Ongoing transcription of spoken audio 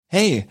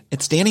Hey,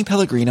 it's Danny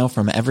Pellegrino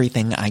from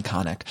Everything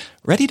Iconic.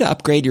 Ready to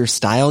upgrade your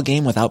style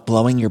game without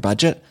blowing your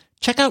budget?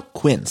 Check out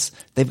Quince.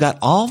 They've got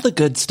all the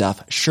good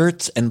stuff,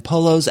 shirts and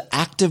polos,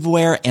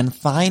 activewear, and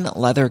fine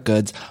leather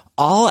goods,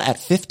 all at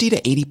 50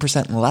 to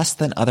 80% less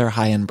than other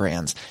high-end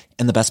brands.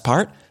 And the best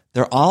part?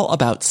 They're all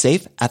about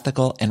safe,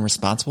 ethical, and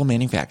responsible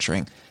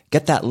manufacturing.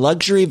 Get that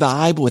luxury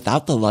vibe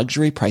without the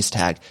luxury price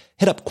tag.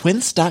 Hit up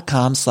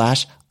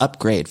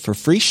quince.com/upgrade for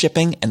free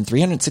shipping and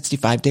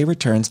 365-day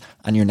returns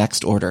on your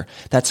next order.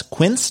 That's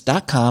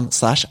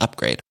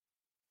quince.com/upgrade.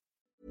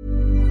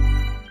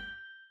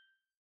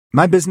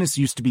 My business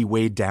used to be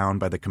weighed down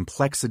by the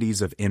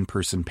complexities of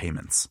in-person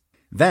payments.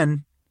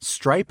 Then,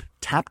 Stripe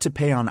Tap to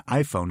Pay on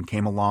iPhone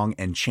came along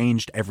and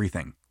changed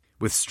everything.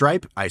 With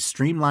Stripe, I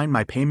streamlined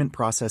my payment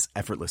process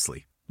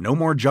effortlessly. No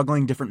more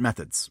juggling different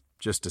methods.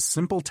 Just a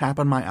simple tap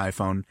on my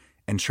iPhone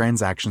and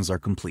transactions are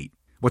complete.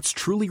 What's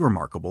truly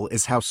remarkable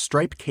is how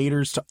Stripe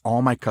caters to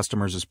all my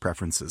customers'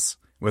 preferences.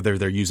 Whether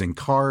they're using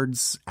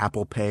cards,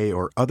 Apple Pay,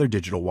 or other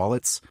digital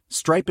wallets,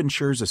 Stripe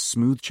ensures a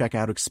smooth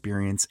checkout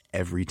experience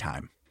every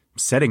time.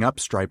 Setting up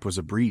Stripe was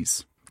a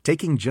breeze,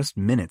 taking just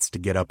minutes to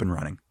get up and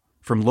running.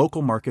 From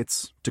local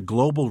markets to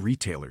global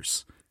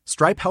retailers,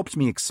 Stripe helped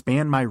me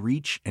expand my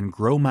reach and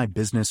grow my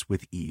business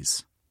with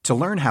ease. To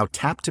learn how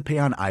Tap to Pay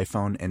on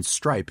iPhone and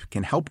Stripe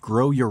can help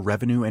grow your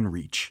revenue and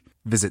reach,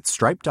 visit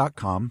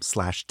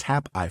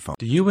stripe.com/tapiphone.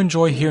 Do you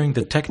enjoy hearing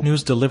the tech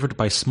news delivered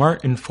by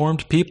smart,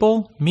 informed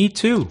people? Me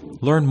too.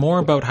 Learn more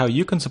about how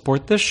you can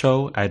support this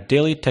show at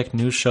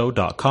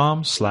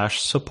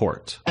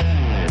dailytechnewsshow.com/support.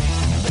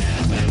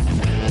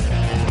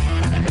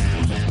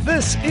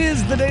 This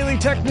is the Daily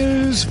Tech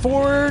News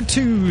for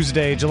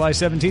Tuesday, July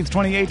 17th,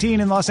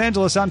 2018 in Los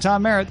Angeles. I'm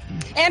Tom Merritt.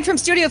 And from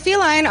Studio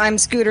Feline, I'm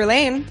Scooter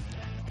Lane.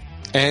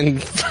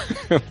 And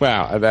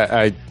wow,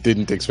 I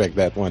didn't expect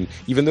that one,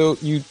 even though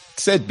you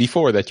said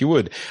before that you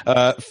would.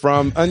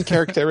 From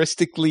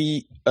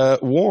uncharacteristically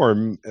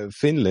warm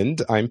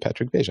Finland, I'm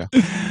Patrick Beja.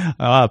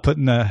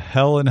 Putting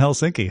hell in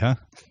Helsinki, huh?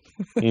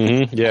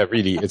 Mm-hmm. Yeah,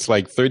 really. It's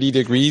like 30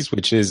 degrees,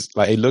 which is,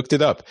 like, I looked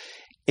it up,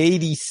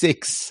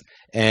 86.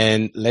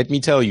 And let me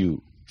tell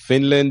you,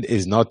 Finland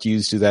is not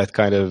used to that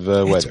kind of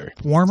weather.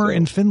 It's warmer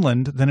in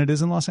Finland than it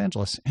is in Los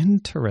Angeles.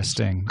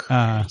 Interesting.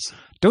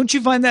 Don't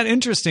you find that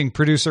interesting,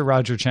 producer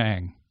Roger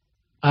Chang?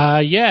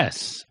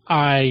 Yes,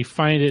 I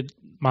find it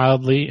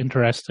mildly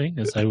interesting,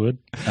 as I would.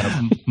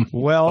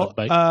 Well,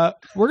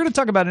 we're going to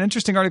talk about an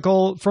interesting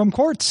article from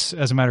Quartz,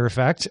 as a matter of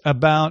fact,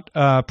 about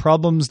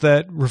problems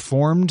that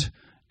reformed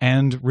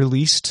and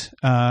released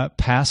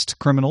past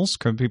criminals,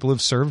 people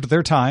who've served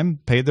their time,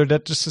 paid their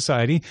debt to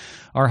society,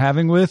 are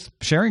having with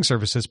sharing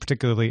services,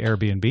 particularly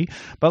Airbnb.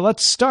 But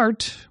let's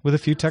start with a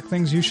few tech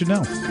things you should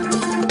know.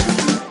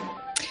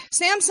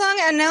 Samsung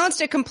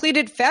announced it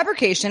completed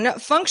fabrication,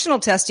 functional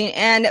testing,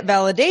 and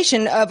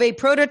validation of a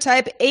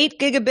prototype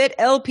 8-gigabit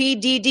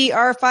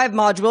LPDDR5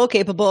 module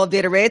capable of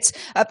data rates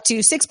up to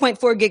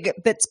 6.4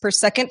 gigabits per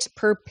second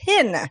per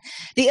pin.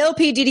 The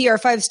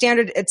LPDDR5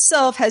 standard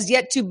itself has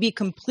yet to be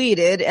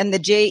completed, and the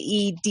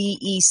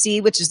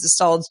JEDEC, which is the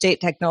Solid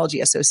State Technology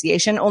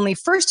Association, only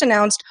first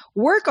announced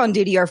work on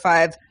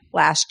DDR5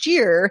 last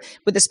year,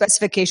 with the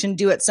specification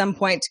due at some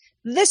point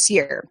this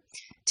year.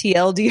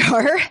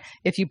 TLDR,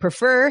 if you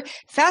prefer,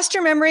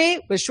 faster memory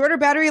with shorter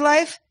battery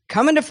life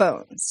coming to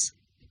phones.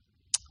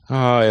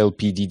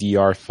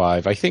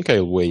 LPDDR5. I think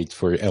I'll wait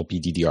for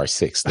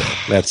LPDDR6.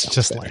 That's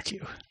just like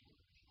you.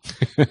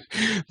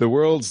 The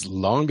world's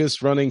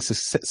longest-running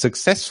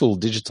successful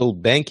digital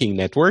banking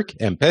network,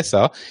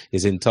 M-Pesa,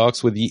 is in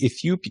talks with the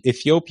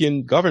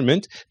Ethiopian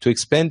government to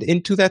expand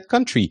into that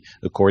country,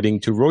 according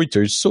to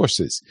Reuters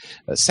sources.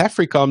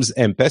 Safaricom's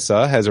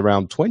M-Pesa has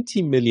around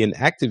 20 million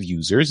active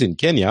users in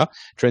Kenya,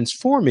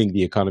 transforming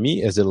the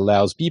economy as it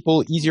allows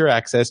people easier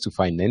access to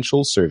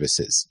financial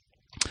services.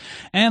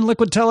 And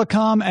Liquid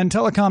Telecom and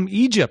Telecom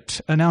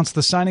Egypt announced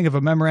the signing of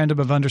a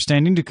memorandum of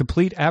understanding to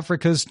complete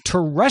Africa's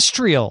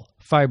terrestrial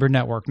fiber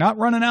network, not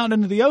running out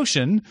into the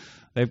ocean.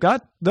 They've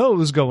got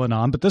those going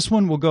on, but this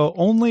one will go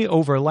only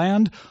over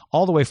land,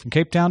 all the way from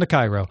Cape Town to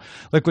Cairo.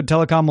 Liquid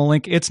Telecom will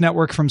link its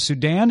network from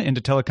Sudan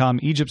into Telecom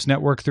Egypt's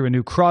network through a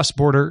new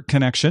cross-border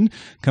connection,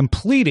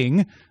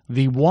 completing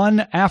the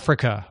One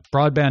Africa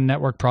broadband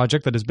network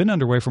project that has been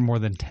underway for more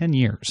than 10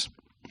 years.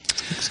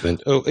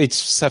 Excellent. Oh,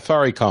 it's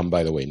Safaricom,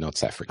 by the way, not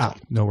Safaricom.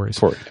 No worries.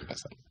 For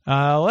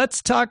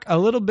let's talk a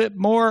little bit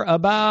more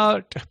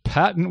about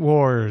patent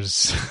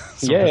wars.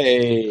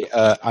 Yay!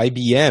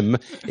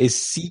 IBM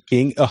is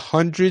seeking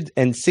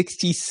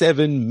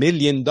 $167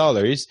 million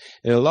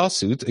in a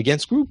lawsuit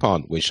against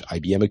Groupon, which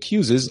IBM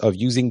accuses of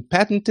using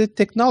patented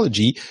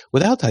technology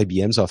without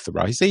IBM's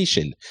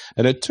authorization.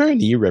 An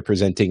attorney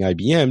representing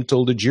IBM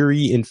told a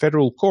jury in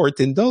federal court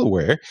in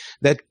Delaware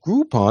that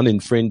Groupon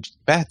infringed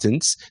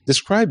patents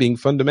describing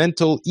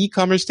fundamental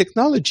e-commerce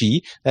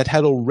technology that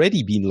had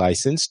already been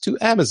licensed to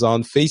Amazon.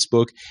 Amazon,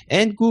 Facebook,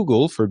 and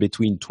Google for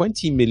between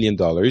 $20 million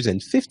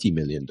and $50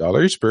 million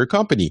per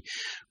company.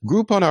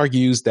 Groupon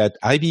argues that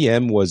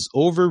IBM was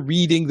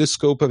overreading the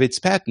scope of its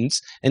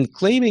patents and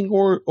claiming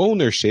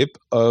ownership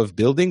of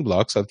building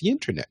blocks of the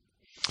internet.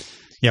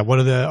 Yeah,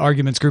 one of the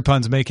arguments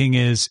Groupon's making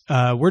is,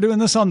 we're doing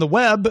this on the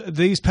web.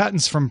 These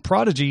patents from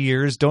Prodigy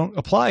years don't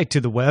apply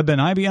to the web,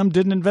 and IBM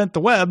didn't invent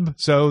the web,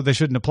 so they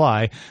shouldn't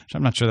apply.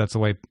 I'm not sure that's the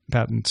way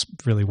patents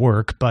really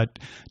work, but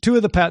two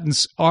of the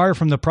patents are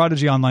from the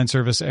Prodigy online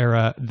service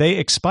era. They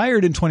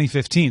expired in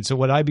 2015, so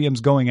what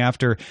IBM's going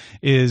after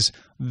is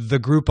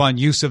the Groupon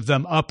use of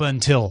them up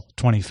until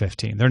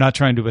 2015. They're not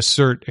trying to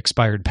assert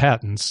expired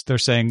patents. They're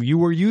saying you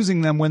were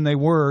using them when they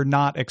were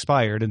not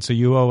expired, and so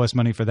you owe us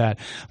money for that.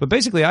 But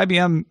basically,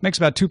 IBM makes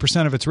about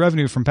 2% of its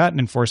revenue from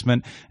patent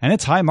enforcement, and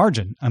it's high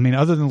margin. I mean,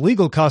 other than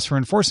legal costs for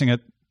enforcing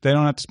it, they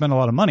don't have to spend a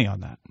lot of money on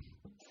that.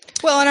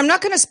 Well, and I'm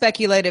not going to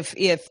speculate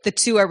if the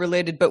two are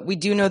related, but we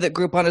do know that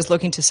Groupon is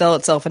looking to sell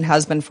itself and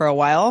has been for a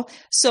while.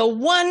 So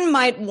one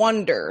might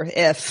wonder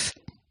if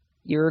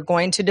you're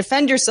going to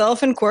defend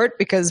yourself in court,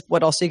 because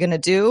what else are you going to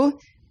do?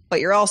 But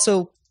you're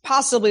also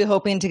possibly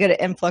hoping to get an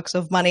influx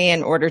of money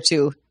in order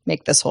to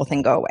make this whole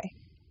thing go away.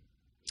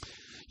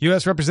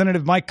 U.S.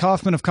 Representative Mike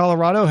Coffman of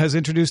Colorado has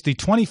introduced the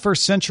 21st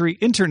Century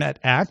Internet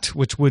Act,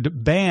 which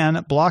would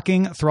ban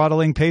blocking,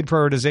 throttling, paid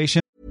prioritization.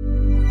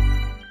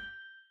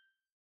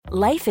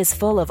 Life is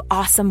full of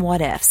awesome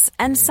what-ifs,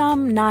 and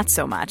some not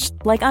so much,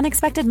 like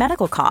unexpected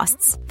medical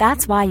costs.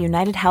 That's why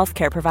United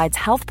Healthcare provides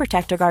Health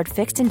Protector Guard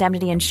fixed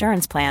indemnity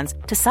insurance plans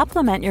to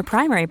supplement your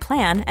primary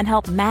plan and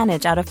help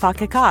manage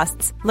out-of-pocket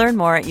costs. Learn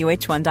more at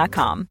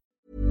uh1.com.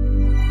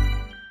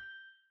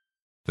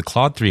 The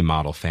Claude 3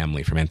 model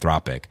family from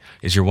Anthropic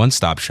is your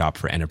one-stop shop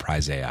for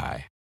enterprise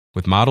AI.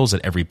 With models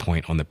at every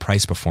point on the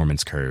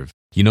price-performance curve,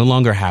 you no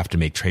longer have to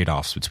make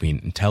trade-offs between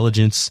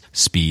intelligence,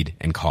 speed,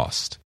 and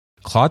cost.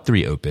 Claude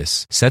 3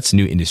 Opus sets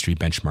new industry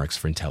benchmarks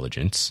for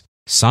intelligence.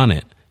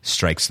 Sonnet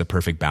strikes the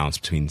perfect balance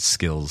between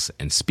skills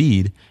and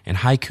speed. And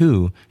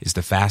Haiku is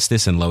the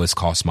fastest and lowest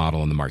cost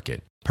model in the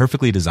market,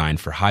 perfectly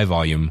designed for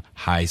high-volume,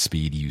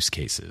 high-speed use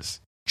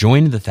cases.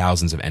 Join the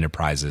thousands of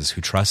enterprises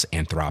who trust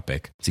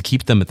Anthropic to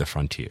keep them at the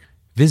frontier.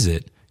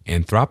 Visit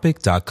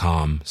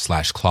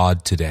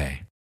anthropic.com/Claude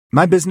today.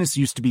 My business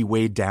used to be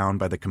weighed down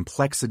by the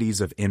complexities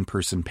of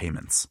in-person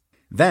payments.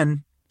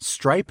 Then,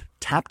 Stripe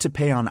Tap to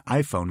Pay on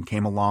iPhone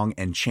came along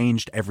and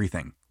changed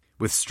everything.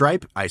 With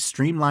Stripe, I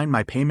streamlined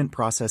my payment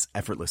process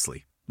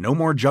effortlessly. No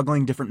more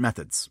juggling different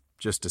methods.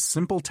 Just a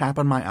simple tap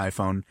on my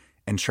iPhone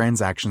and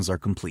transactions are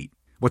complete.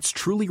 What's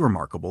truly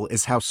remarkable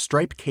is how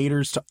Stripe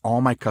caters to all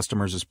my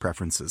customers'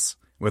 preferences.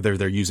 Whether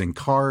they're using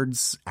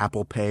cards,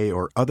 Apple Pay,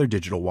 or other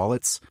digital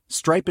wallets,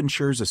 Stripe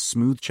ensures a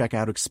smooth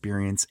checkout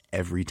experience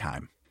every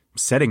time.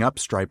 Setting up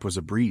Stripe was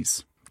a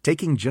breeze,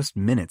 taking just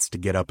minutes to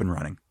get up and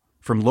running.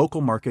 From local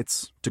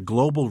markets to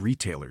global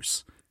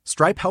retailers,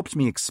 Stripe helped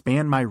me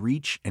expand my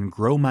reach and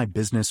grow my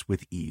business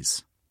with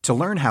ease. To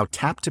learn how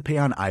Tap to Pay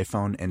on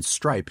iPhone and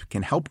Stripe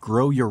can help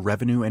grow your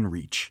revenue and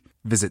reach,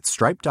 visit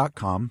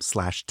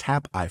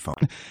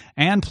stripe.com/tapiphone.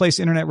 And place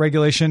internet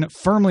regulation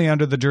firmly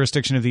under the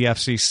jurisdiction of the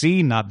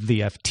FCC, not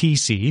the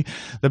FTC.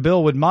 The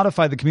bill would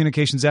modify the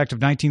Communications Act of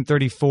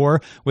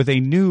 1934 with a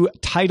new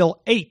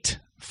Title VIII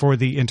for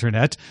the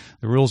internet.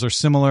 The rules are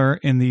similar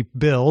in the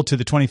bill to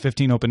the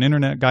 2015 Open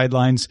Internet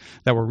Guidelines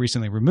that were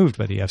recently removed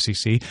by the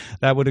FCC.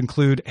 That would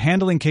include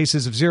handling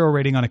cases of zero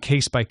rating on a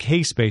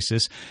case-by-case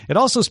basis. It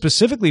also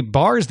specifically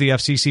bars the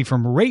FCC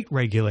from rate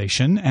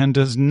regulation and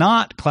does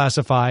not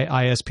classify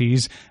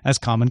ISPs as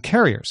common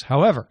carriers.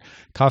 However,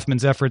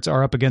 Coffman's efforts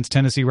are up against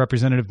Tennessee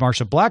Representative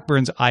Marsha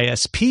Blackburn's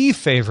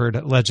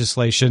ISP-favored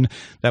legislation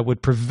that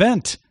would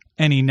prevent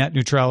any net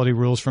neutrality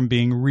rules from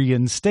being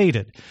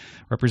reinstated.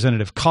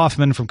 Representative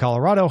Coffman from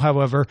Colorado,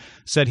 however,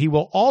 said he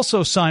will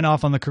also sign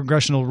off on the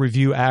Congressional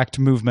Review Act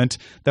movement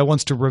that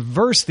wants to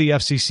reverse the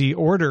FCC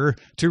order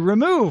to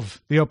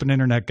remove the Open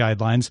Internet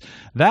Guidelines.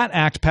 That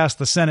act passed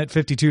the Senate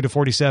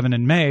 52-47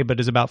 in May,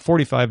 but is about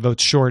 45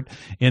 votes short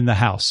in the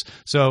House.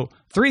 So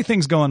three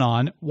things going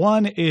on.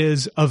 One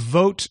is a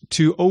vote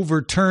to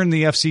overturn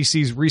the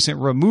FCC's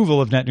recent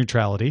removal of net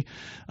neutrality.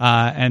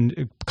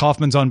 And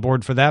Coffman's on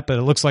board for that, but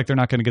it looks like they're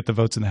not going to get the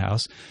votes in the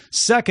House.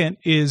 Second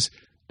is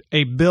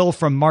a bill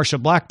from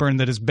Marsha Blackburn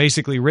that is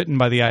basically written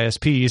by the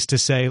ISPs to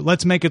say,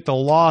 let's make it the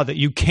law that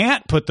you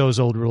can't put those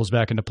old rules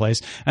back into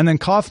place. And then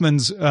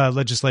Coffman's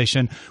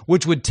legislation,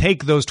 which would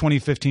take those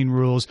 2015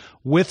 rules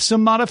with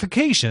some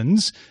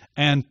modifications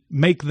and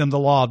make them the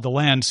law of the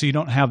land, so you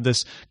don't have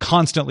this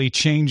constantly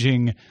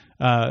changing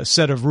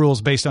set of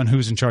rules based on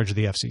who's in charge of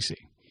the FCC.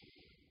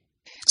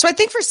 So I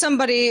think for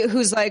somebody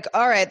who's like,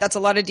 all right, that's a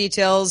lot of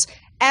details,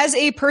 as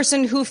a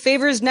person who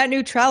favors net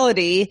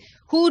neutrality,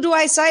 who do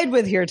I side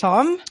with here,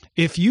 Tom?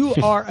 If you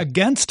are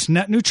against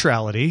net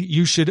neutrality,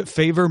 you should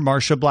favor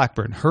Marsha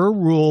Blackburn. Her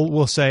rule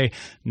will say,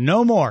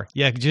 no more.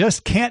 You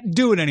just can't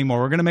do it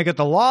anymore. We're going to make it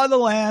the law of the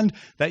land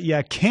that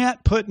you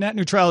can't put net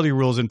neutrality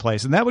rules in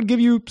place. And that would give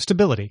you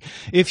stability.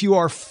 If you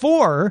are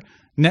for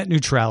net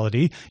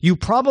neutrality, you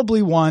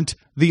probably want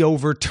the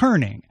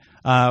overturning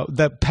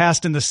that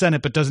passed in the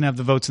Senate but doesn't have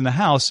the votes in the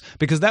House,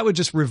 because that would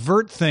just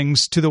revert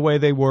things to the way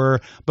they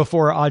were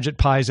before Ajit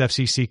Pai's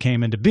FCC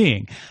came into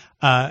being.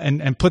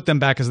 And put them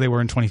back as they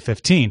were in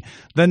 2015.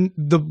 Then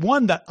the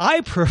one that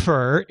I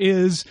prefer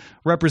is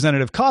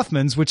Representative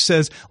Kaufman's, which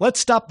says,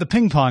 let's stop the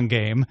ping pong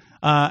game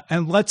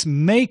and let's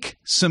make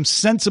some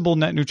sensible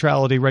net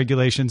neutrality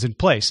regulations in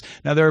place.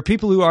 Now, there are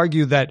people who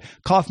argue that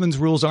Kaufman's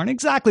rules aren't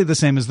exactly the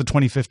same as the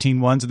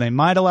 2015 ones, and they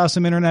might allow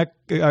some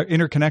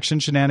interconnection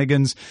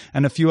shenanigans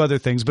and a few other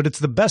things, but it's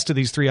the best of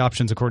these three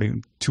options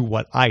according to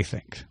what I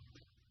think.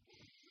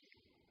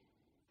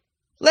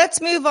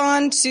 Let's move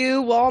on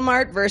to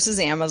Walmart versus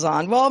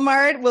Amazon.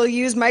 Walmart will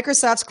use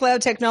Microsoft's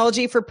cloud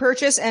technology for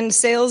purchase and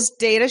sales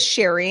data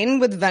sharing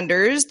with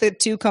vendors. The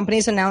two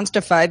companies announced a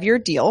 5-year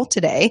deal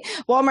today.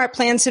 Walmart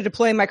plans to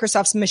deploy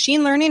Microsoft's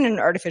machine learning and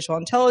artificial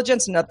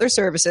intelligence and other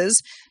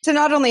services to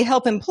not only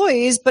help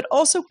employees, but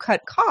also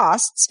cut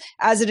costs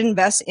as it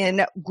invests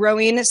in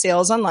growing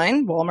sales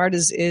online. Walmart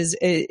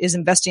is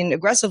investing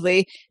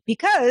aggressively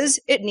because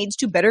it needs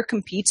to better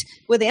compete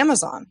with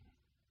Amazon.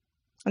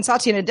 And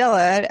Satya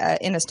Nadella,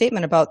 in a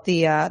statement about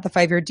the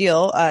 5-year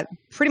deal,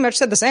 pretty much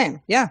said the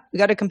same. Yeah, we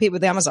got to compete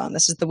with Amazon.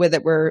 This is the way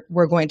that we're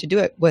going to do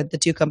it with the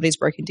two companies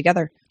working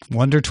together.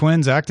 Wonder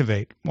Twins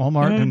activate,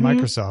 Walmart and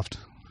Microsoft.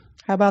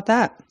 How about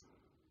that?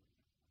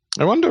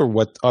 I wonder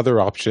what other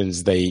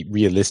options they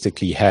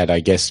realistically had. I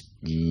guess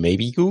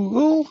maybe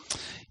Google?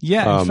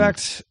 Yeah, in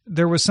fact,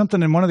 there was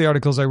something in one of the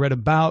articles I read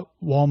about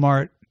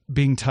Walmart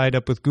being tied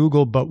up with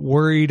Google, but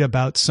worried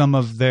about some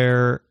of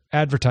their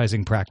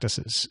advertising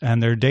practices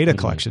and their data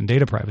collection,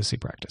 data privacy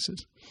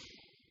practices.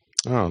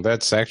 Oh,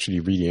 that's actually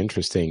really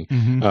interesting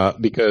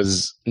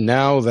because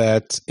now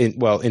that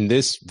in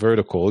this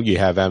vertical, you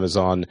have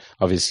Amazon,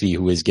 obviously,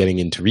 who is getting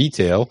into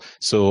retail.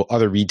 So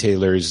other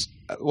retailers,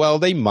 well,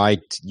 they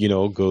might,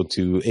 go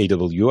to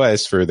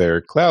AWS for their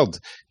cloud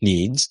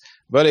needs,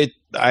 but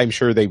I'm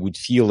sure they would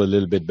feel a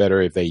little bit better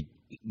if they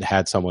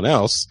had someone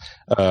else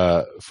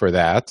for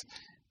that.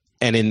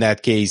 And in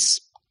that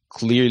case,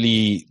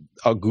 clearly,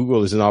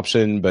 Google is an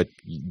option, but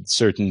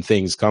certain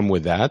things come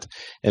with that.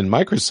 And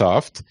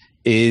Microsoft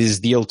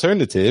is the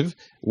alternative,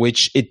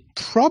 which it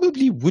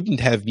probably wouldn't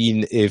have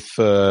been if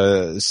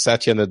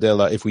Satya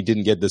Nadella, if we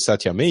didn't get the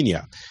Satya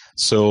Mania.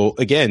 So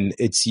again,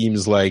 it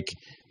seems like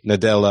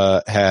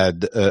Nadella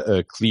had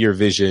a clear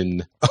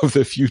vision of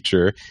the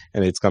future,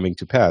 and it's coming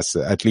to pass.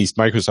 At least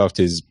Microsoft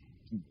is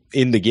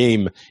in the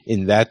game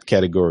in that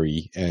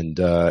category, and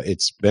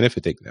it's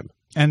benefiting them.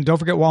 And don't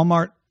forget,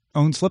 Walmart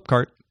owns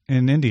Flipkart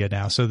in India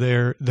now, so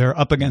they're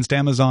up against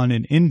Amazon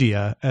in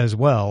India as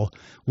well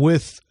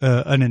with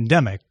an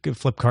endemic.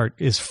 Flipkart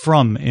is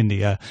from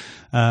India,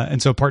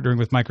 and so partnering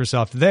with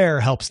Microsoft there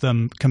helps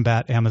them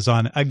combat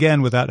Amazon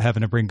again without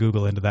having to bring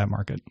Google into that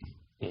market.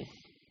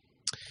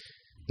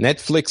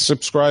 Netflix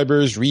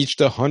subscribers reached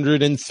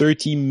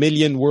 130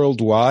 million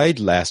worldwide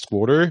last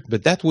quarter,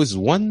 but that was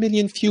 1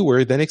 million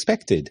fewer than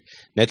expected.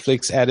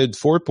 Netflix added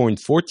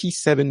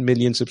 4.47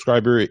 million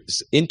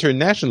subscribers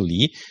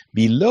internationally,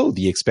 below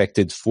the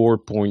expected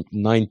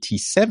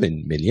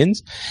 4.97 million,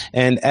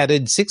 and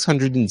added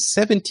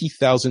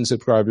 670,000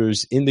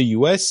 subscribers in the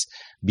US,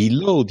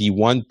 below the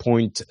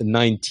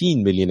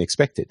 1.19 million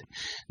expected.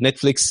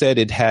 Netflix said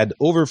it had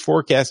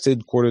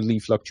over-forecasted quarterly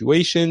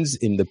fluctuations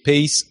in the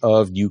pace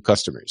of new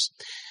customers.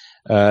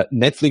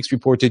 Netflix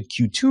reported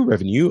Q2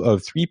 revenue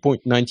of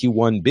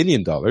 $3.91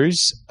 billion,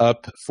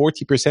 up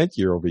 40%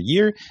 year over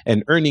year,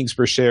 and earnings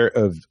per share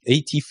of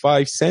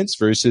 85 cents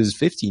versus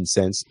 15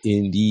 cents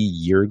in the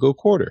year-ago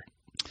quarter.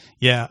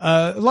 Yeah,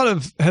 a lot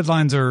of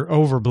headlines are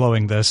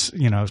overblowing this.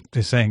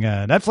 They're saying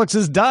Netflix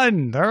is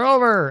done, they're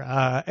over,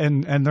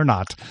 and they're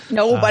not.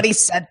 Nobody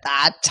said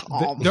that,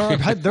 Tom. There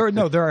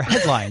are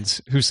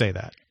headlines who say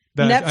that.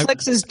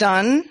 Netflix is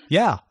done.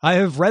 Yeah, I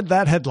have read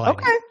that headline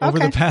over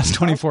the past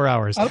 24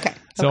 hours. Okay,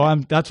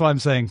 so that's why I'm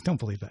saying don't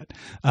believe that.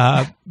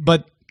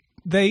 But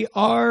they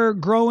are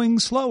growing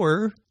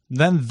slower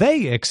than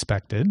they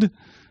expected,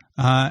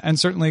 and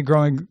certainly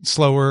growing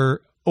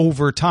slower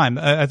over time.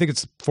 I think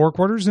it's 4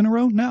 quarters in a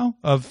row now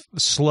of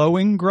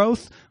slowing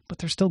growth, but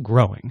they're still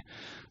growing.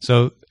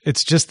 So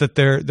it's just that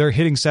they're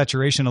hitting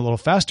saturation a little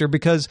faster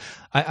because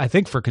I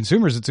think for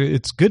consumers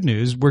it's good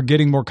news. We're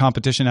getting more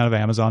competition out of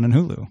Amazon and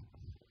Hulu.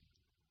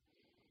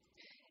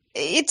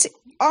 It's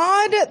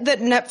odd that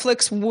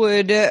Netflix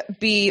would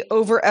be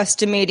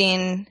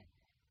overestimating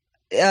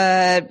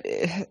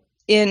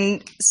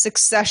in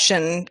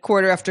succession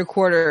quarter after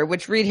quarter,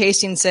 which Reed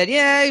Hastings said,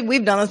 yeah,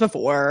 we've done this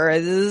before.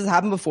 This has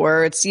happened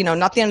before. It's,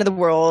 not the end of the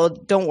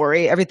world. Don't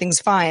worry. Everything's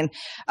fine.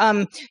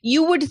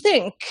 You would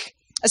think,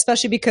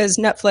 especially because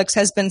Netflix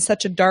has been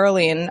such a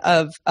darling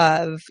of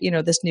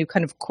this new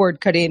kind of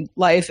cord cutting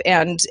life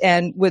and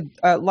with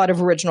a lot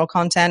of original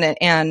content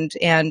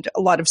and a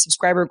lot of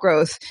subscriber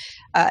growth.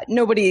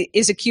 Nobody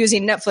is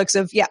accusing Netflix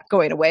of,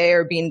 going away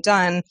or being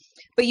done.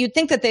 But you'd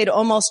think that they'd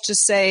almost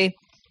just say,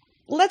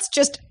 let's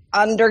just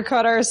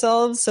undercut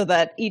ourselves so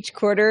that each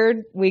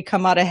quarter we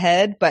come out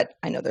ahead. But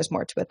I know there's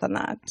more to it than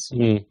that.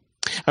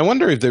 I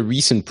wonder if the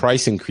recent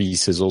price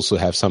increases also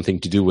have something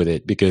to do with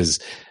it, because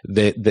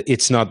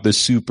it's not the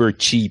super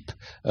cheap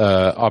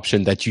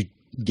option that you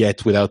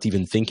get without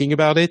even thinking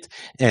about it.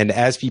 And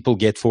as people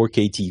get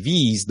 4K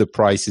TVs, the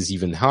price is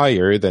even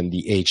higher than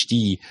the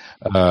HD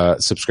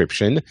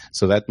subscription.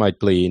 So that might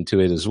play into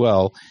it as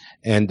well.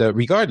 And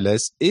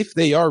regardless, if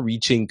they are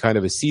reaching kind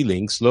of a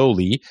ceiling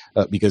slowly,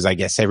 because I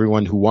guess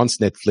everyone who wants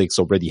Netflix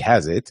already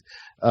has it,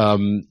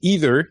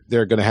 either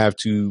they're going to have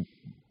to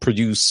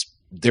produce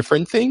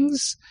different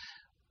things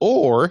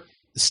or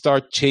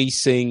start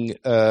chasing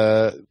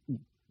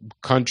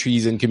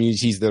countries and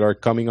communities that are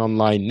coming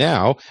online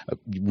now.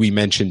 We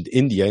mentioned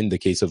India in the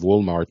case of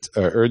Walmart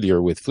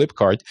earlier with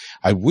Flipkart.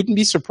 I wouldn't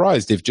be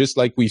surprised if, just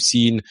like we've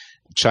seen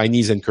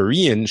Chinese and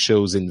Korean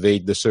shows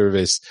invade the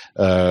service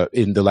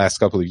in the last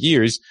couple of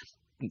years,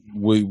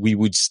 we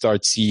would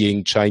start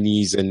seeing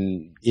Chinese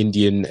and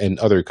Indian and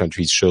other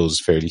countries' shows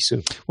fairly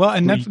soon. Well,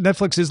 and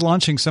Netflix is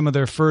launching some of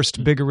their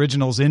first big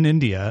originals in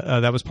India.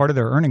 That was part of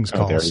their earnings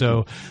call.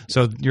 So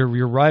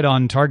you're right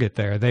on target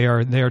there. They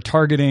are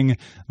targeting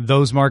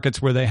those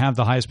markets where they have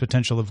the highest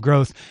potential of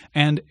growth.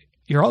 And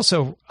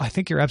I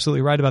think you're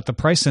absolutely right about the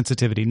price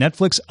sensitivity.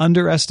 Netflix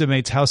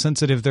underestimates how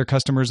sensitive their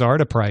customers are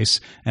to price.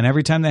 And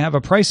every time they have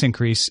a price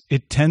increase,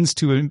 it tends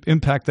to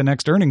impact the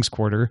next earnings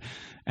quarter.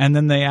 And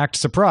then they act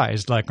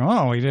surprised, like,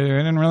 oh, we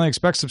didn't really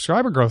expect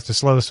subscriber growth to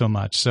slow so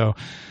much. So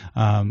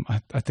I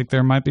think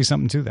there might be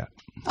something to that.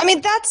 I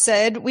mean, that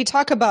said, we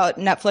talk about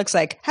Netflix,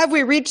 like, have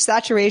we reached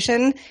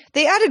saturation?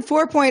 They added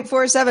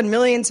 4.47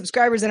 million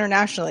subscribers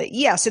internationally.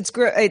 Yes,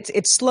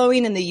 it's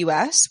slowing in the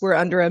US. We're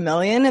under 1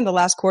 million in the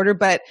last quarter,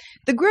 but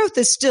the growth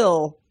is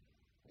still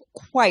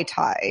quite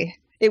high.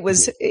 It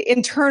was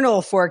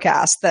internal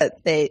forecasts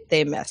that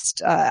they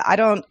missed. I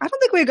don't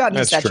think we've gotten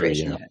to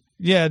saturation yet.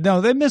 Yeah, no,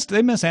 they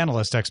missed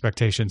analyst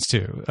expectations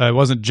too. It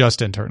wasn't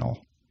just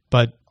internal,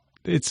 but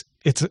it's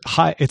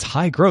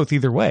high growth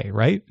either way,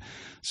 right?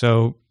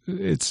 So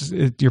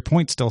your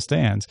point still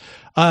stands.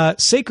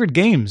 Sacred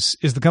Games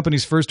is the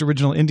company's first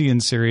original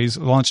Indian series,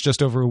 launched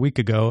just over a week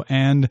ago,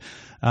 and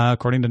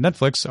according to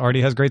Netflix,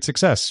 already has great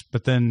success.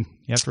 But then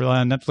you have to rely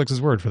on Netflix's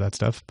word for that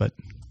stuff. But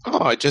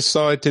I just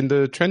saw it in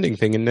the trending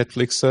thing in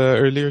Netflix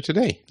earlier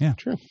today. Yeah,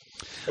 true.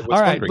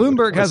 All right,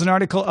 Bloomberg has an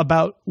article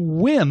about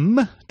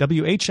WHIM,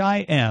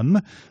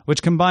 W-H-I-M,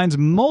 which combines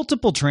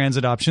multiple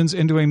transit options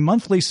into a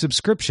monthly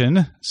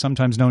subscription,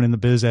 sometimes known in the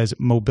biz as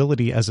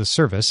mobility as a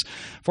service.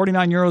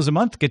 €49 a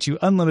month gets you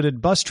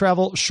unlimited bus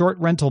travel, short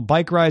rental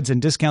bike rides,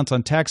 and discounts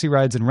on taxi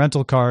rides and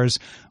rental cars,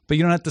 but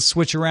you don't have to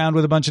switch around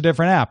with a bunch of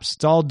different apps.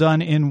 It's all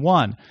done in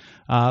one.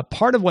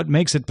 Part of what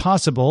makes it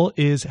possible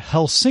is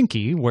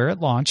Helsinki, where it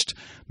launched,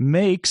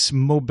 makes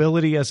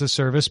mobility as a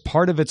service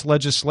part of its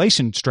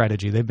legislation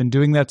strategy. They've been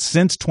doing that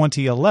since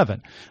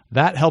 2011.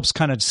 That helps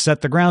kind of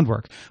set the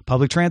groundwork.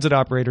 Public transit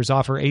operators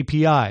offer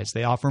APIs.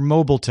 They offer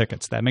mobile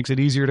tickets. That makes it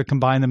easier to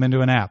combine them into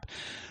an app.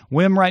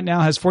 WHIM right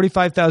now has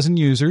 45,000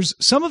 users.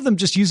 Some of them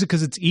just use it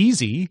because it's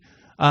easy.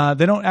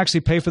 They don't actually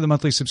pay for the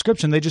monthly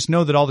subscription. They just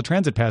know that all the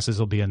transit passes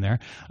will be in there.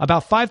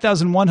 About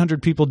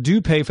 5,100 people do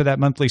pay for that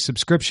monthly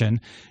subscription,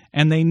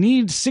 and they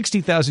need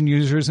 60,000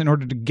 users in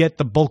order to get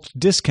the bulk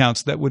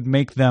discounts that would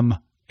make them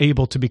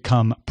able to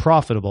become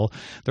profitable.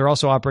 They're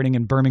also operating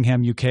in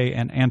Birmingham, UK,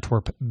 and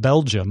Antwerp,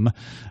 Belgium.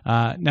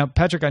 Now,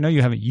 Patrick, I know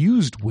you haven't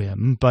used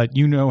WHIM, but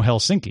you know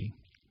Helsinki.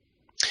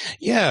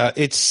 Yeah,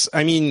 it's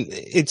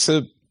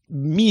a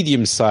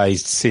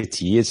medium-sized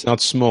city. It's not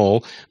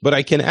small, but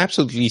I can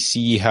absolutely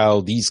see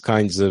how these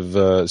kinds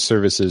of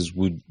services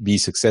would be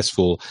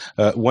successful.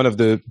 One of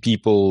the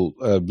people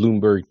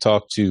Bloomberg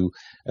talked to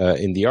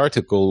in the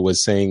article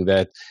was saying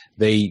that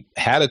they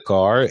had a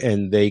car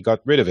and they got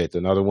rid of it.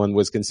 Another one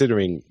was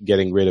considering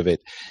getting rid of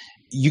it.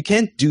 You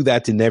can't do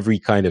that in every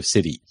kind of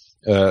city.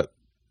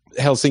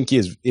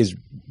 Helsinki is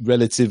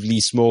relatively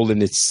small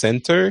in its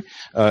center.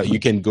 You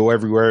can go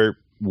everywhere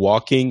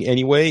walking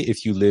anyway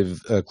if you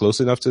live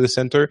close enough to the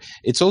center.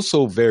 It's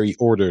also very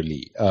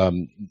orderly.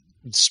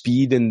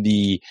 Speed in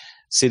the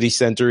city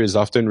center is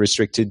often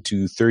restricted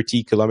to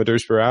 30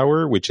 kilometers per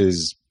hour, which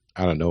is,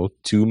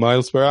 2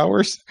 miles per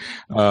hour.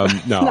 No,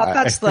 not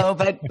that slow,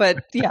 but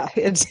yeah,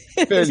 it's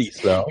fairly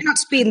slow. You're not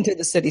speeding through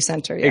the city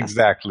center. Yeah.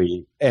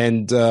 Exactly.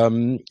 And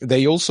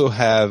they also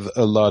have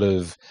a lot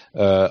of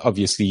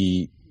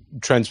obviously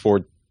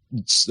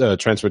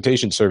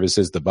transportation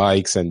services. The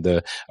bikes and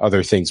the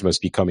other things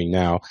must be coming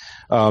now.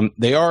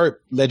 They are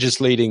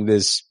legislating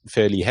this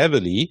fairly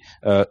heavily.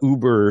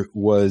 Uber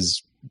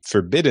was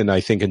forbidden,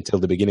 I think, until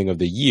the beginning of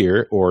the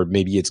year, or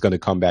maybe it's going to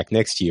come back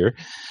next year.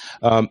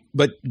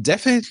 But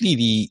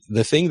definitely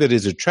the thing that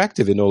is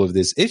attractive in all of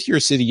this, if your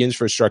city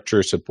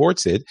infrastructure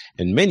supports it,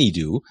 and many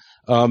do,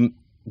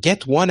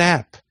 get one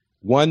app.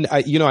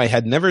 I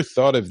had never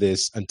thought of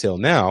this until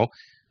now,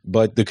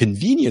 but the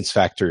convenience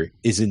factor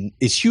is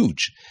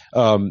huge.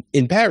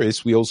 In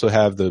Paris, we also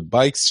have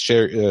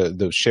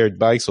the shared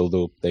bikes,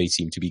 although they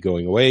seem to be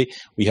going away.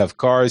 We have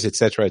cars,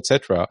 etc.,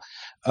 etc.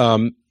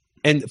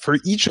 And for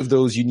each of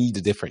those, you need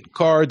a different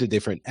card, a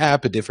different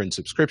app, a different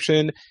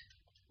subscription.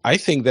 I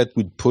think that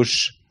would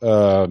push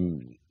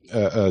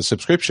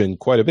subscription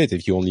quite a bit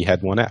if you only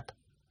had one app.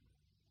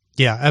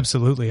 Yeah,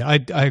 absolutely.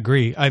 I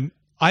agree.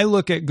 I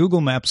look at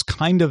Google Maps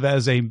kind of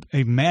as a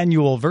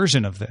manual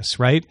version of this,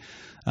 right?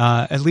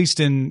 At least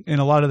in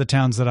a lot of the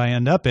towns that I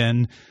end up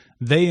in,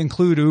 they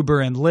include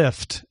Uber and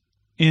Lyft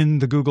in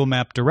the Google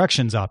Map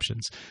directions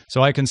options.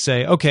 So I can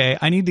say, okay,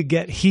 I need to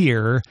get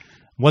here.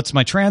 What's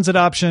my transit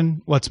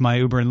option? What's my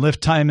Uber and Lyft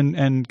time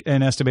and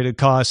estimated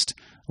cost?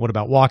 What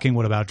about walking?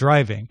 What about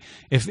driving?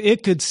 If I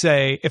could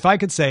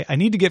say, I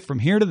need to get from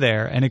here to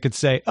there, and it could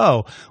say,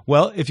 oh,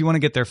 well, if you want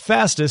to get there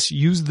fastest,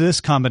 use this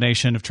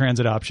combination of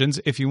transit options.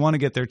 If you want to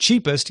get there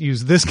cheapest,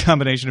 use this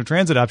combination of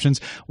transit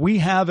options. We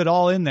have it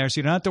all in there, so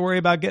you don't have to worry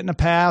about getting a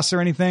pass or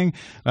anything.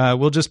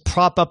 We'll just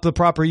prop up the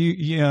proper,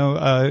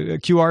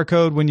 QR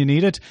code when you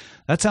need it.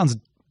 That sounds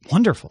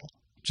wonderful.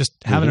 Just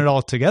having it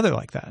all together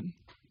like that.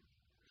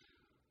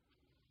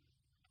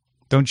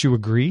 Don't you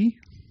agree?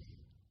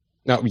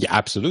 No, yeah,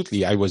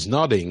 absolutely. I was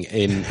nodding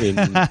in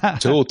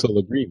total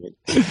agreement.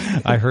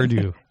 I heard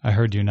you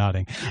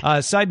nodding.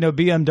 Side note,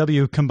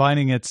 BMW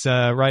combining its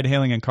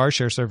ride-hailing and car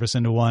share service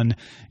into one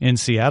in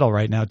Seattle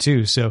right now,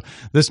 too. So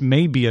this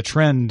may be a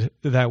trend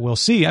that we'll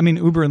see. I mean,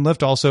 Uber and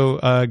Lyft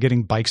also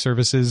getting bike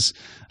services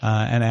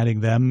and adding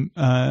them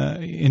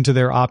into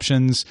their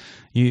options.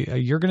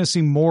 You're going to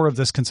see more of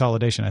this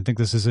consolidation. I think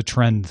this is a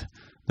trend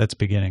that's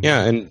beginning.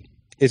 Yeah, and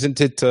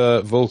isn't it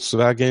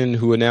Volkswagen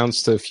who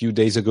announced a few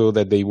days ago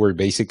that they were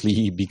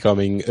basically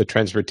becoming a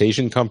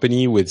transportation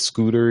company with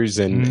scooters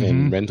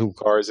and rental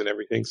cars and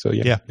everything? So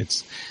yeah.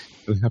 It's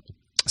really happening.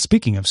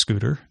 Speaking of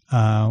scooter,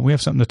 we have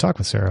something to talk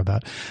with Sarah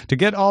about. To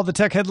get all the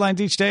tech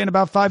headlines each day in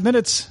about 5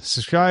 minutes,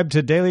 subscribe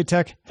to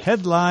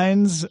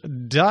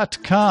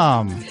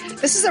dailytechheadlines.com.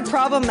 This is a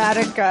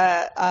problematic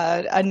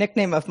a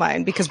nickname of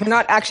mine because we're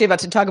not actually about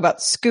to talk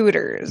about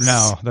scooters.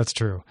 No, that's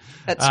true.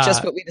 That's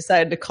just what we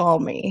decided to call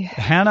me.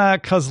 Hannah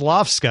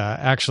Kozlovska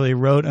actually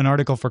wrote an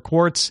article for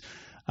Quartz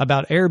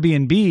about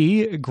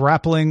Airbnb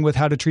grappling with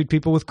how to treat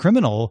people with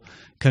criminal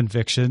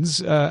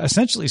convictions.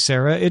 Essentially,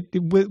 Sarah,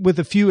 with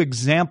a few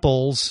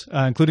examples,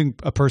 including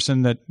a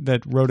person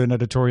that wrote an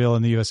editorial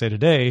in the USA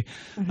Today,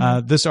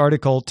 this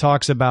article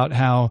talks about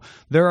how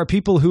there are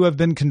people who have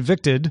been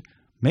convicted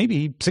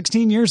maybe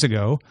 16 years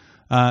ago,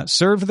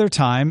 served their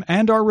time,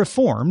 and are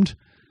reformed,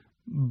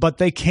 but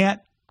they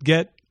can't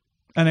get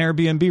an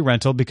Airbnb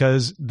rental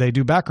because they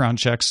do background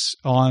checks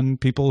on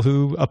people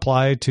who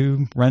apply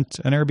to rent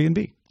an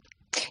Airbnb.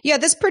 Yeah,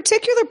 this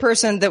particular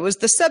person that was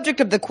the subject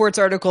of the Quartz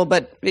article,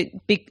 but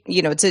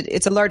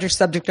it's a larger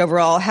subject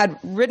overall, had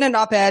written an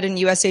op-ed in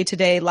USA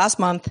Today last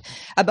month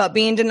about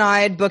being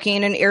denied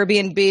booking an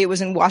Airbnb. It was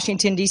in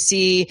Washington,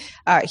 D.C.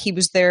 He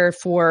was there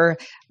for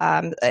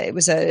it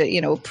was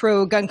a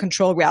pro-gun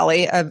control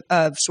rally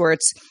of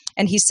sorts,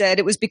 and he said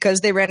it was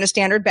because they ran a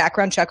standard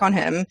background check on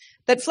him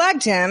that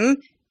flagged him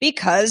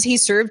because he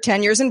served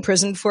 10 years in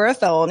prison for a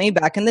felony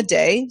back in the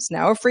day. He's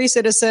now a free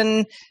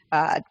citizen,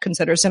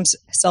 considers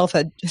himself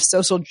a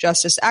social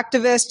justice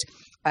activist,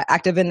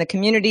 active in the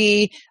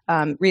community,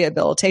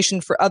 rehabilitation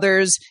for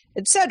others,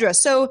 etc.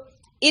 So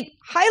it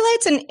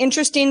highlights an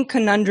interesting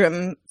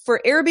conundrum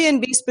for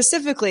Airbnb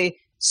specifically.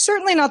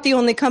 Certainly not the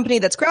only company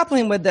that's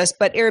grappling with this,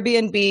 but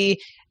Airbnb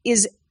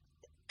is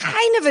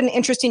kind of an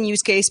interesting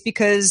use case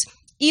because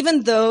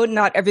even though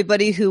not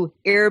everybody who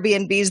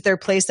Airbnbs their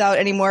place out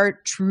anymore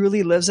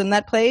truly lives in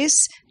that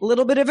place, a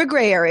little bit of a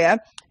gray area.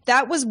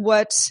 That was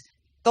what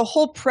the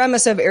whole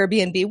premise of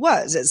Airbnb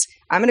was, is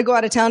I'm going to go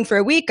out of town for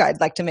a week.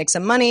 I'd like to make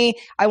some money.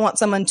 I want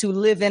someone to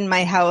live in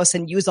my house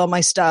and use all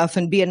my stuff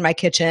and be in my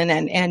kitchen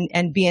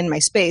and be in my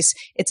space.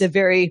 It's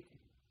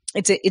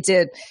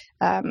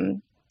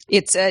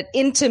an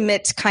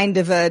intimate kind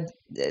of a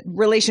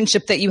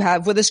relationship that you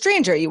have with a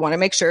stranger. You want to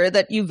make sure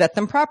that you vet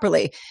them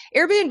properly.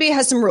 Airbnb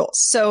has some rules.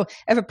 So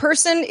if a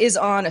person is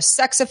on a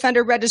sex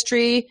offender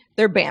registry,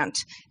 they're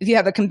banned. If you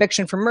have a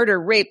conviction for murder,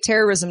 rape,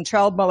 terrorism,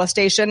 child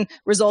molestation,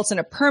 results in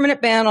a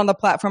permanent ban on the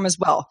platform as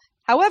well.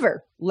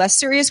 However, less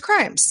serious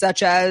crimes,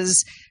 such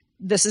as,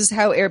 this is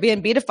how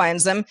Airbnb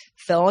defines them,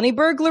 felony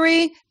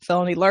burglary,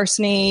 felony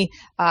larceny,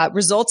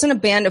 results in a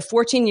ban of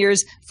 14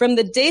 years from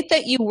the date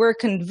that you were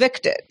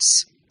convicted.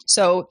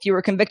 So if you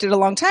were convicted a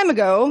long time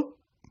ago,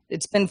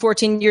 it's been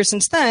 14 years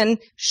since then,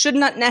 should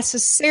not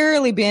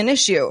necessarily be an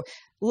issue.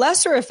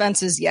 Lesser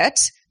offenses yet,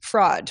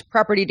 fraud,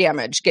 property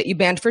damage, get you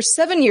banned for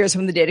 7 years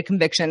from the date of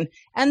conviction.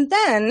 And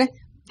then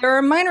there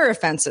are minor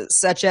offenses,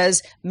 such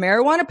as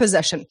marijuana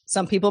possession.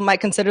 Some people might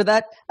consider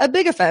that a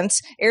big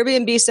offense.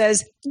 Airbnb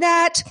says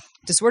that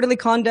disorderly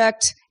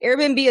conduct,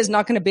 Airbnb is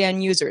not going to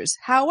ban users.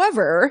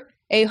 However,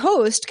 a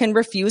host can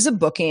refuse a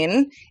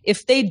booking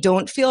if they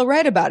don't feel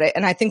right about it.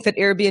 And I think that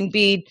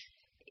Airbnb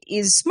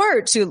is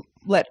smart to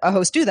let a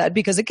host do that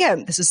because,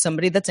 again, this is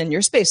somebody that's in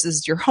your space. This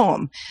is your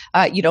home.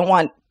 You don't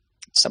want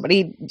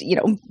somebody,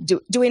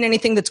 doing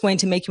anything that's going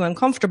to make you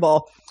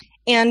uncomfortable.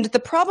 And the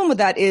problem with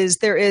that is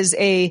there is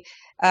a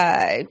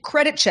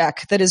credit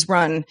check that is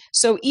run.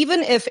 So even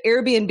if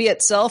Airbnb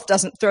itself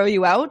doesn't throw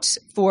you out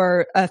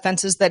for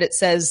offenses that it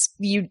says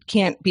you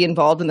can't be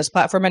involved in this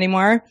platform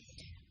anymore,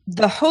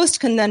 the host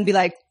can then be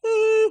like,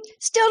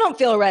 still don't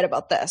feel right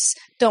about this.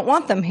 Don't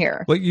want them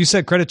here. Well, you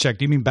said credit check.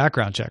 Do you mean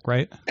background check,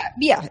 right?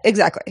 Yeah,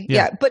 exactly.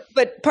 Yeah.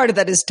 But part of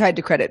that is tied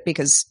to credit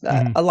because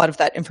a lot of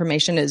that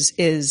information is.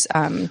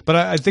 But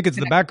I think it's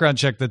the background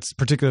check that's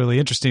particularly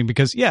interesting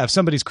because, if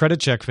somebody's credit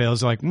check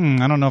fails, like,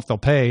 I don't know if they'll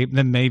pay,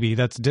 then maybe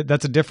that's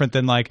a different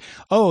than like,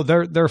 oh,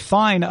 they're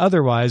fine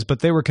otherwise, but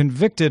they were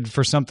convicted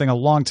for something a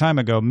long time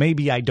ago.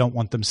 Maybe I don't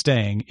want them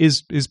staying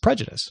is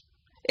prejudice.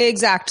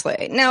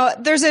 Exactly. Now,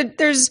 there's an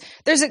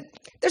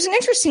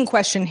interesting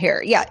question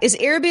here. Yeah, is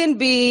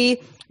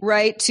Airbnb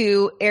right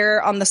to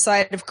err on the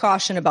side of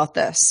caution about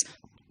this?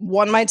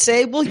 One might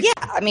say, well, yeah.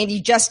 I mean,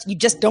 you just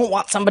don't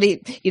want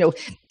somebody,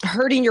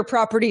 hurting your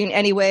property in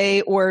any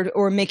way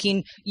or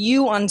making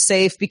you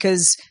unsafe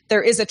because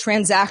there is a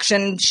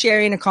transaction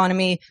sharing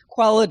economy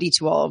quality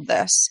to all of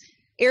this.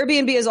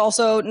 Airbnb is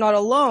also not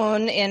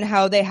alone in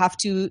how they have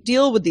to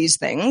deal with these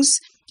things.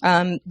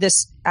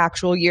 This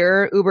actual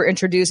year, Uber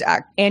introduced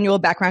annual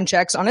background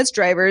checks on its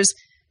drivers.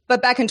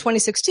 But back in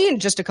 2016,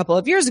 just a couple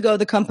of years ago,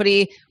 the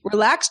company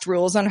relaxed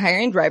rules on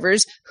hiring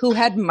drivers who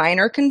had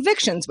minor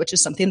convictions, which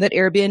is something that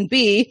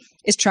Airbnb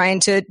is trying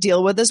to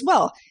deal with as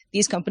well.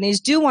 These companies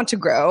do want to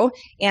grow,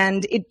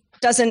 and it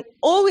doesn't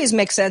always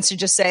make sense to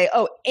just say,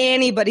 oh,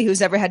 anybody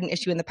who's ever had an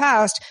issue in the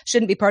past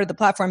shouldn't be part of the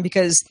platform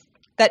because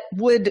that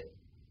would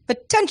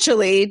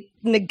potentially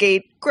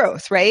negate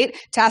growth, right?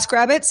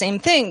 TaskRabbit, same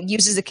thing,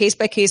 uses a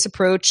case-by-case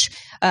approach,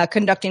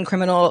 conducting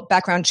criminal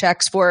background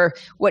checks for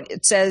what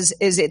it says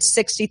is its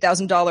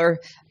 60,000 vetted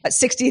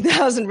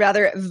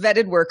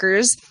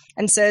workers,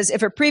 and says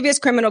if a previous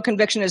criminal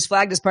conviction is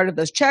flagged as part of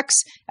those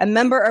checks, a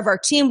member of our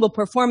team will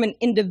perform an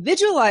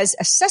individualized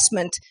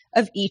assessment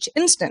of each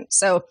instance.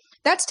 So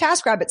that's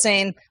TaskRabbit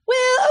saying,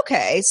 well,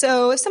 okay,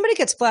 so if somebody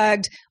gets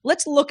flagged,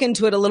 let's look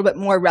into it a little bit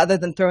more rather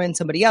than throwing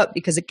somebody out.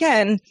 Because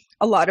again,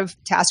 a lot of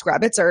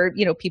TaskRabbits are,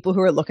 people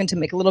who are looking to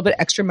make a little bit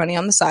extra money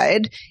on the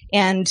side.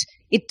 And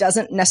it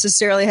doesn't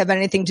necessarily have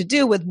anything to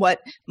do with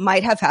what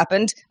might have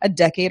happened a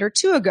decade or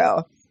two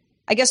ago.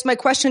 I guess my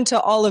question to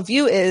all of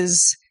you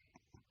is,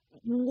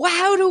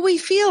 how do we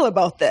feel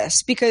about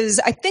this?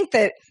 Because I think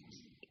that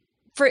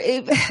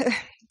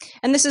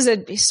and this is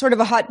a sort of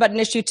a hot button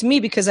issue to me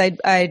because I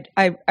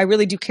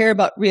really do care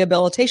about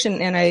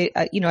rehabilitation, and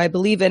I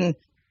believe in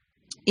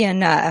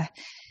a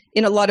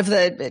lot of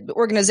the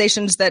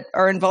organizations that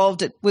are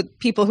involved with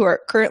people who are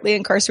currently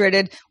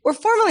incarcerated or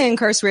formerly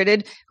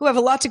incarcerated who have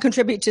a lot to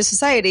contribute to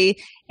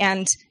society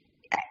and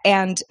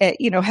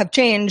have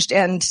changed,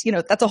 and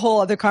that's a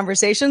whole other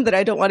conversation that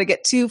I don't want to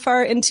get too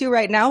far into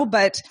right now.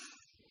 But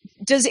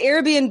does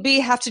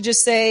Airbnb have to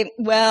just say,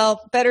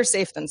 well, better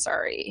safe than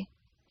sorry?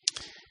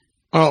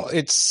 Well,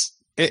 it's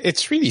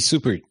really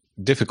super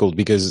difficult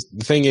because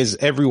the thing is,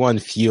 everyone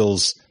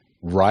feels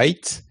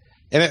right,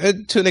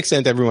 and to an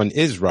extent, everyone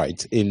is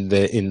right in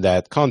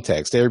that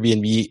context.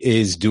 Airbnb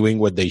is doing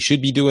what they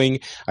should be doing.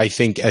 I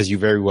think, as you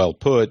very well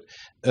put,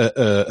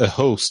 a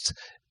host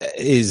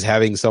is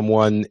having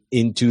someone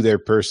into their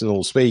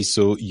personal space,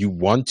 so you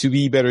want to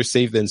be better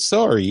safe than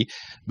sorry,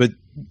 but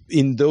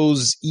in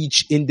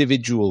each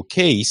individual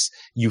case,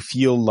 you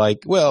feel like,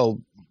 well,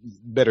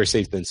 better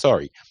safe than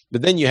sorry.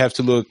 But then you have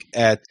to look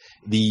at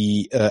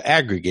the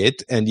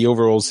aggregate and the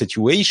overall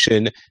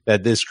situation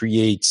that this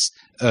creates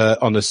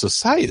on a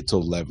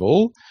societal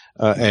level.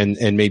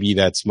 And maybe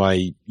that's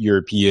my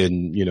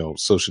European,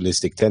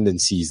 socialistic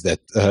tendencies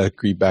that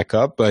creep back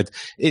up. But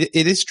it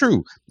is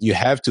true. You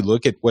have to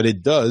look at what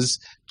it does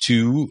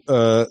to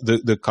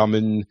the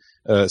common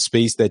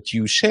space that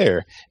you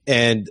share.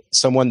 And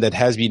someone that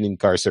has been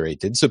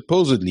incarcerated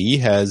supposedly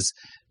has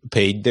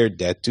paid their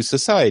debt to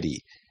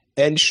society.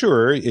 And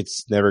sure,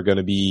 it's never going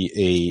to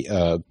be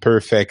a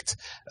perfect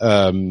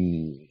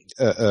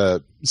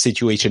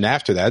situation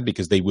after that,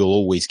 because they will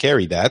always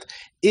carry that.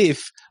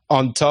 If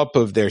on top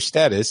of their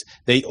status,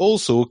 they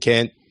also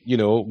can't,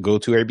 go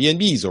to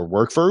Airbnbs or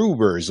work for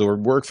Ubers or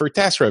work for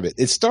TaskRabbit.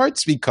 It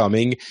starts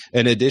becoming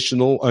an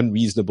additional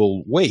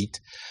unreasonable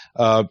weight.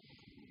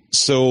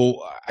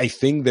 So I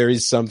think there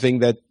is something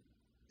that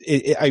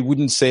I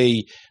wouldn't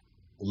say,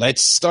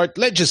 let's start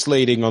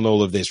legislating on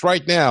all of this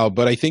right now,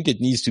 but I think it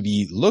needs to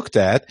be looked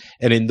at.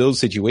 And in those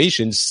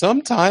situations,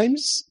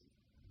 sometimes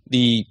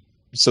the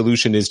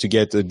solution is to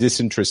get a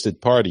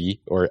disinterested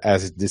party, or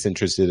as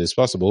disinterested as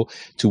possible,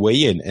 to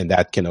weigh in, and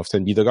that can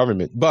often be the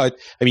government. But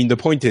I mean, the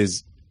point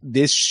is,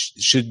 this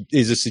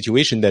is a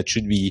situation that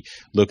should be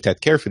looked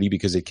at carefully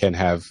because it can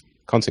have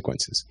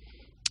consequences.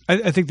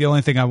 I think the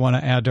only thing I want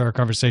to add to our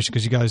conversation,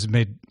 because you guys have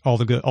made all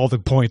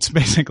the points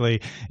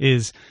basically,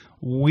 is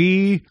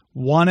we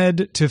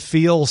wanted to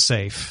feel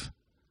safe,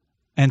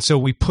 and so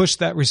we pushed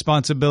that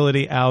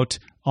responsibility out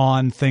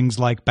on things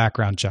like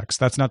background checks.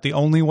 That's not the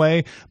only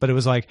way, but it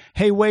was like,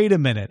 hey, wait a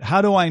minute.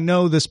 How do I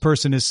know this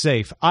person is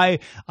safe?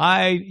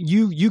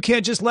 You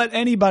can't just let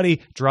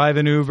anybody drive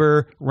an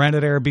Uber, rent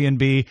an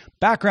Airbnb.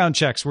 Background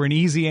checks were an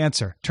easy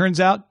answer. Turns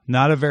out,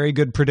 not a very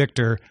good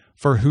predictor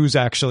for who's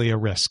actually a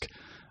risk.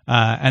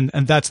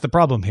 And that's the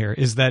problem here,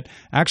 is that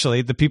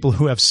actually the people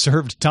who have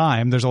served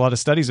time, there's a lot of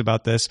studies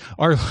about this,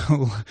 are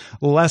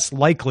less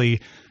likely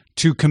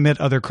to commit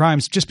other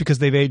crimes just because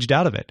they've aged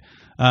out of it.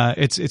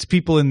 It's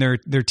people in their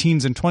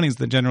teens and 20s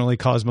that generally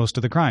cause most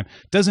of the crime.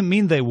 Doesn't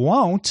mean they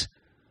won't,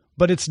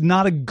 but it's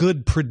not a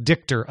good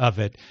predictor of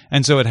it.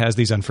 And so it has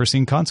these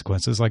unforeseen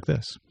consequences like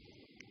this.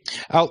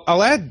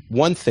 I'll add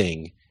one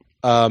thing.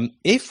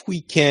 If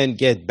we can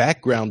get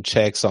background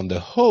checks on the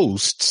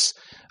hosts,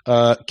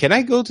 can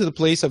I go to the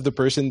place of the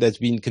person that's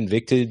been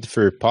convicted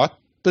for pot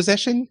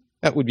possession?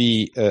 That would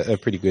be a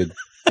pretty good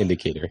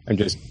indicator. I'm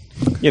just,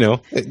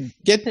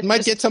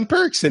 might get some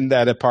perks in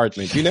that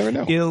apartment. You never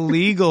know.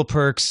 Illegal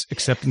perks,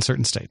 except in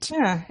certain states.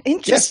 Yeah,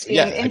 interesting.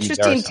 Yes,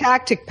 interesting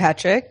tactic,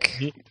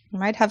 Patrick.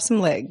 Might have some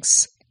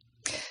legs.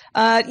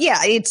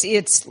 This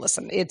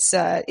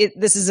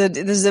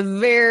is a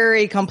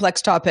very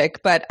complex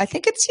topic, but I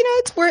think it's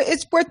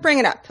worth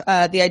bringing up.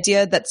 The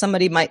idea that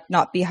somebody might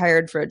not be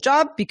hired for a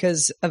job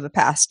because of a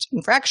past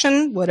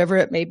infraction, whatever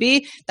it may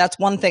be, that's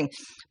one thing.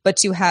 But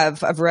to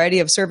have a variety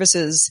of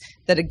services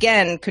that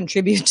again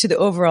contribute to the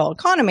overall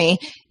economy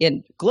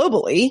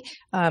globally,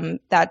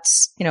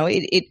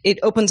 it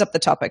opens up the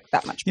topic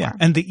that much more. Yeah,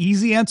 and the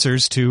easy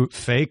answers to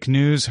fake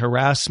news,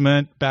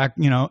 harassment,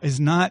 is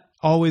not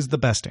always the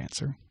best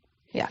answer.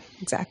 Yeah,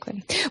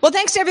 exactly. Well,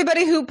 thanks to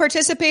everybody who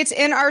participates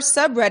in our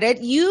subreddit.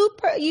 You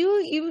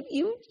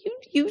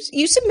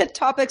submit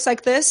topics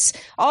like this,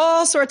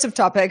 all sorts of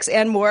topics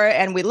and more,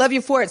 and we love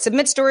you for it.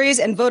 Submit stories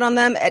and vote on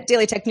them at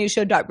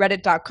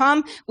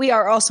dailytechnewsshow.reddit.com. We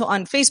are also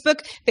on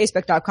Facebook,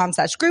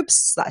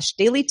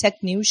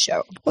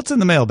 facebook.com/groups/dailytechnewsshow. What's in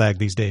the mailbag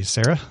these days,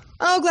 Sarah?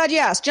 Oh, glad you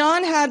asked.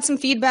 John had some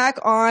feedback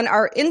on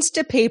our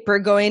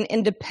Instapaper Going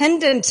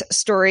Independent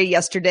story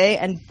yesterday,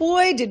 and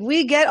boy, did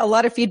we get a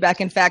lot of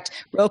feedback. In fact,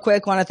 real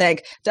quick, want to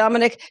thank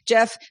Dominic,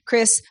 Jeff,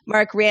 Chris,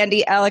 Mark,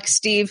 Randy, Alex,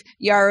 Steve,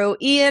 Yaro,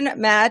 Ian,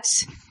 Matt,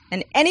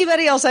 and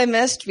anybody else I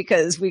missed,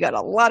 because we got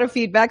a lot of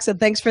feedback, so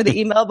thanks for the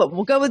email. But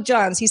we'll go with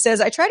John's. He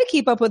says, I try to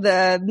keep up with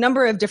a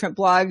number of different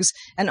blogs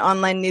and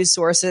online news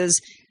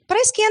sources, but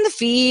I scan the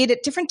feed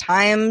at different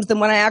times than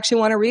when I actually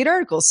want to read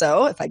articles.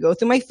 So if I go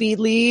through my feed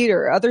lead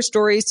or other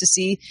stories to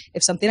see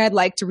if something I'd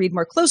like to read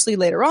more closely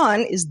later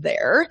on is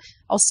there,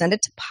 I'll send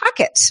it to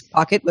Pocket.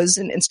 Pocket was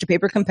an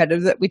Instapaper competitor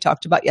that we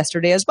talked about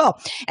yesterday as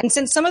well. And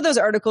since some of those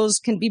articles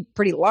can be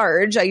pretty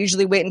large, I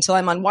usually wait until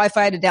I'm on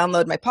Wi-Fi to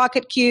download my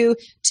Pocket queue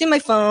to my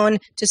phone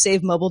to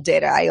save mobile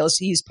data. I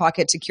also use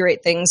Pocket to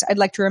curate things I'd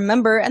like to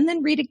remember and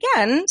then read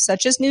again,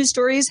 such as news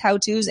stories,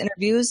 how-tos,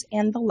 interviews,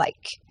 and the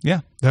like. Yeah,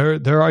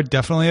 there are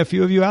definitely a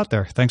few of you out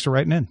there. Thanks for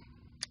writing in.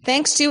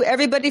 Thanks to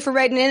everybody for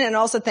writing in, and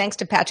also thanks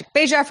to Patrick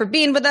Beja for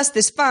being with us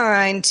this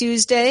fine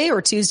Tuesday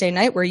or Tuesday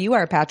night where you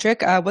are,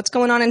 Patrick. What's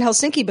going on in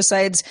Helsinki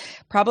besides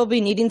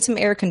probably needing some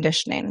air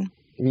conditioning?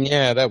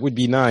 Yeah, that would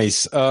be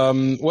nice.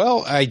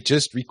 Well, I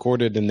just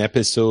recorded an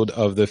episode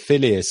of the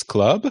Phileas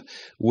Club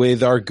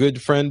with our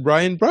good friend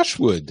Brian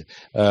Brushwood.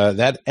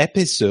 That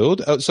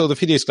episode, so the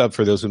Phileas Club,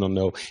 for those who don't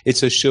know,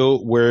 it's a show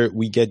where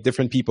we get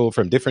different people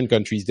from different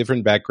countries,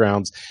 different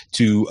backgrounds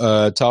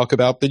to talk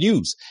about the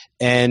news.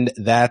 And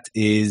that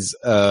is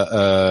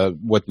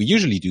what we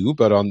usually do,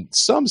 but on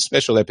some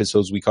special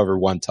episodes, we cover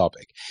one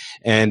topic.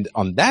 And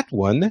on that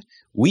one,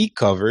 we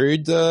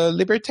covered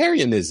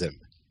libertarianism.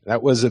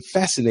 That was a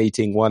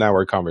fascinating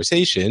 1-hour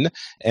conversation.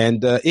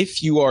 And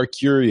if you are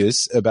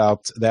curious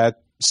about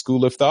that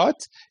school of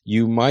thought,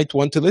 you might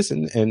want to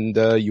listen, and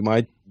you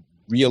might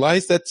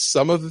realize that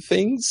some of the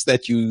things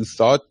that you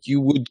thought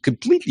you would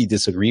completely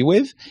disagree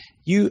with,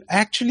 you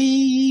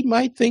actually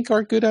might think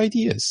are good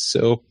ideas.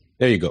 So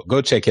there you go.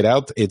 Go check it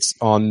out. It's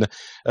on,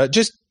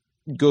 just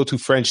go to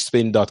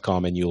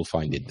FrenchSpin.com and you'll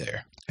find it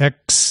there.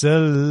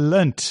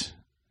 Excellent.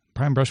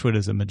 Brian Brushwood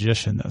is a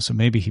magician, though, so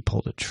maybe he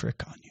pulled a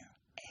trick on you.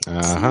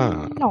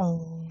 Uh-huh.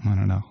 I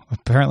don't know.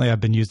 Apparently,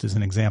 I've been used as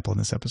an example in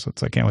this episode,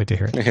 so I can't wait to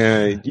hear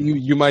it.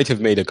 You might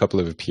have made a couple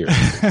of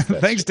appearances.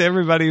 Thanks to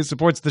everybody who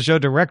supports the show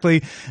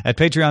directly at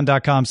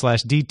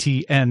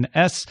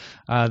patreon.com/DTNS.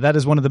 That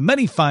is one of the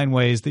many fine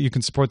ways that you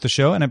can support the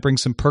show, and it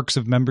brings some perks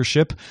of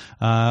membership,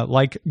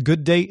 like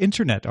Good Day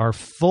Internet, our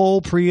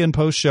full pre- and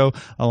post show,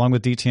 along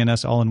with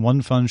DTNS, all in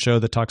one fun show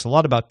that talks a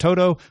lot about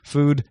Toto,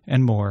 food,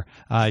 and more.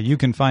 You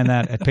can find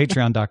that at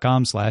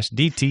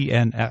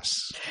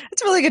patreon.com/DTNS.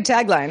 It's a really good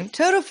tagline.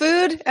 Toto,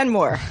 food, and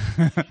more.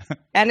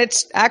 And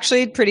it's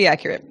actually pretty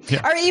accurate.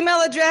 Yeah. Our email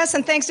address,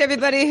 and thanks to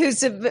everybody who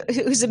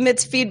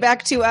submits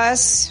feedback to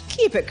us.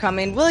 Keep it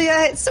coming, will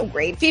ya? It's so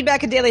great.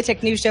 Feedback at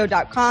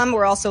dailytechnewsshow.com.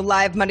 We're also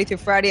live Monday through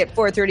Friday at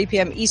 4:30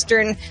 p.m.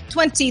 Eastern,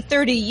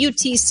 2030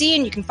 UTC,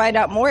 and you can find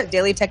out more at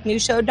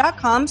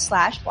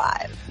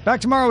dailytechnewsshow.com/live.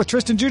 Back tomorrow with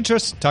Tristan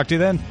Jutras. Talk to you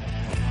then.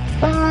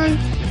 Bye.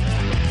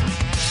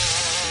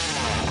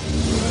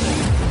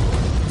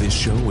 This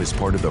show is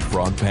part of the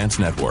Frog Pants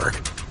Network.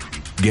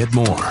 Get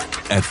more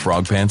at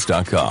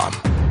frogpants.com.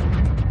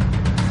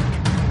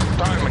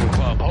 Diamond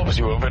Club hopes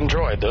you have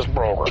enjoyed this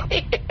program.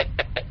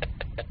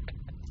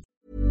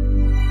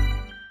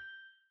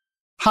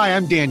 Hi,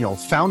 I'm Daniel,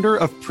 founder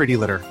of Pretty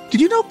Litter.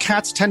 Did you know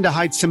cats tend to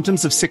hide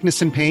symptoms of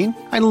sickness and pain?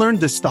 I learned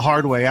this the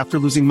hard way after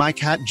losing my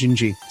cat,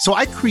 Gingy. So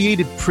I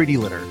created Pretty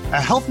Litter,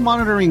 a health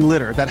monitoring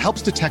litter that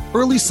helps detect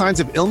early signs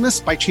of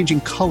illness by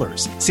changing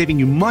colors, saving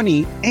you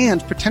money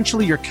and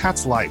potentially your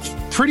cat's life.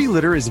 Pretty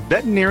Litter is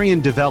veterinarian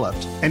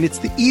developed, and it's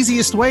the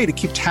easiest way to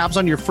keep tabs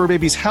on your fur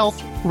baby's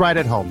health right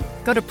at home.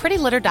 Go to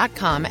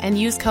prettylitter.com and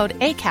use code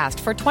ACAST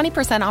for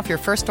 20% off your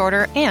first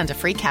order and a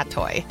free cat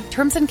toy.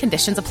 Terms and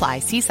conditions apply.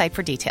 See site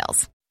for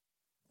details.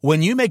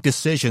 When you make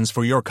decisions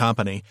for your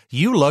company,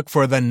 you look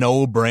for the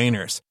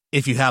no-brainers.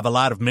 If you have a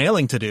lot of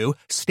mailing to do,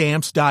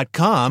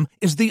 Stamps.com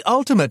is the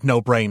ultimate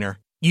no-brainer.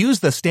 Use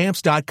the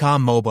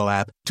Stamps.com mobile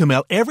app to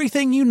mail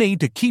everything you need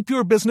to keep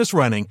your business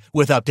running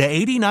with up to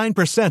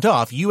 89%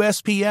 off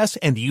USPS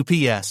and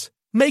UPS.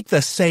 Make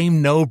the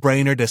same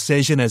no-brainer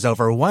decision as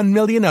over 1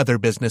 million other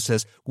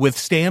businesses with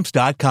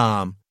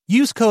Stamps.com.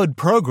 Use code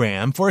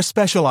PROGRAM for a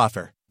special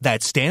offer.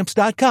 That's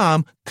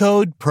Stamps.com,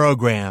 code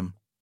PROGRAM.